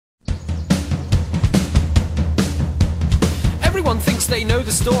Everyone thinks they know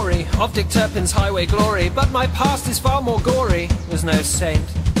the story of Dick Turpin's highway glory, but my past is far more gory. Was no saint.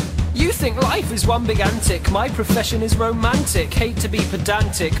 You think life is one big antic, my profession is romantic. Hate to be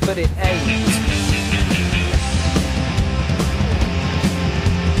pedantic, but it ain't.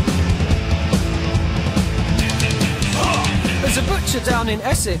 As a butcher down in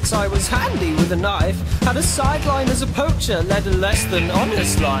Essex, I was handy with a knife. Had a sideline as a poacher, led a less than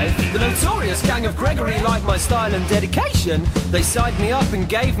honest life. The notorious gang of Gregory liked my style and dedication. They sized me up and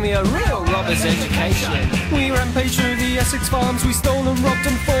gave me a real robber's education. We rampaged through the Essex farms, we stole and robbed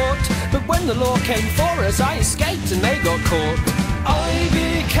and fought. But when the law came for us, I escaped and they got caught. I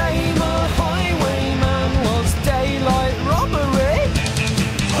became a highwayman, was daylight robbery.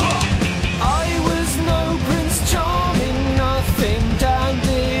 I was no Prince Charming, nothing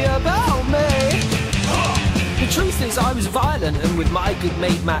dandy about me. The truth is I was violent and with my good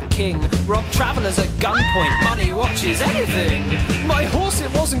mate Matt King robbed travellers at gunpoint, money, watches, anything. My horse,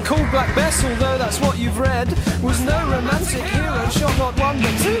 it wasn't called Black Bess, although that's what you've read. Was no romantic hero, shot not one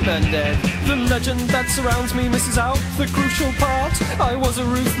but two men dead. The legend that surrounds me misses out the crucial part. I was a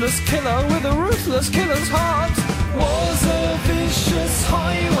ruthless killer with a ruthless killer's heart. Was a vicious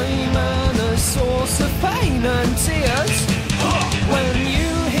highwayman, a source of pain and tears. When you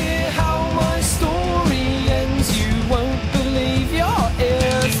hear how my story ends, you won't believe your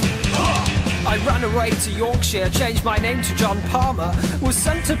ears. I ran away to Yorkshire, changed my name to John Palmer. Was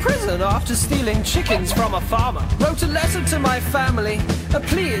sent to prison after stealing chickens from a farmer. Wrote a letter to my family, a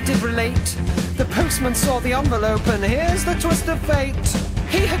plea it did relate. The postman saw the envelope and here's the twist of fate.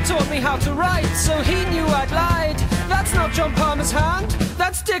 He had taught me how to write, so he knew I'd lied. That's not John Palmer's hand,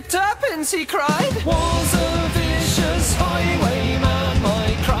 that's Dick Turpin's, he cried. Was a vicious highwayman,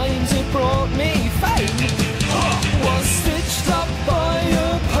 my crimes had brought me fame. Was stitched up by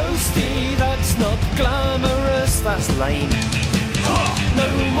a postie, that's not glamorous, that's lame. No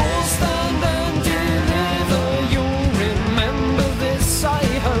more stand and deliver, you'll remember this, I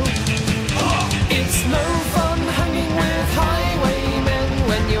hope. It's no fun hanging with highwaymen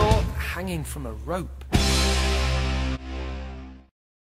when you're hanging from a rope.